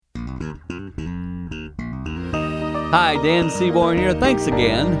Hi, Dan Seaborn here. Thanks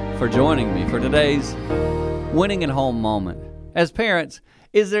again for joining me for today's winning at home moment. As parents,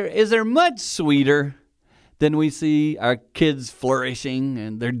 is there much sweeter than we see our kids flourishing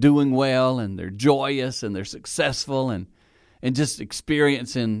and they're doing well and they're joyous and they're successful and just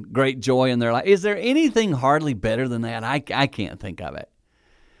experiencing great joy in their life? Is there anything hardly better than that? I can't think of it.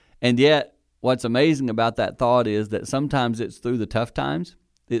 And yet, what's amazing about that thought is that sometimes it's through the tough times,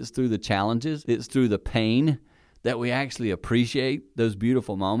 it's through the challenges, it's through the pain that we actually appreciate those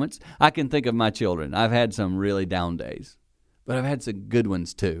beautiful moments. I can think of my children. I've had some really down days, but I've had some good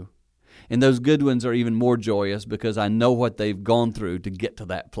ones too. And those good ones are even more joyous because I know what they've gone through to get to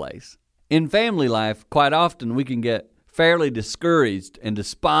that place. In family life, quite often we can get fairly discouraged and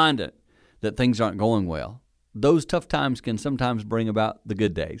despondent that things aren't going well. Those tough times can sometimes bring about the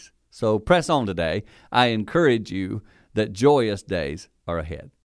good days. So press on today. I encourage you that joyous days are ahead.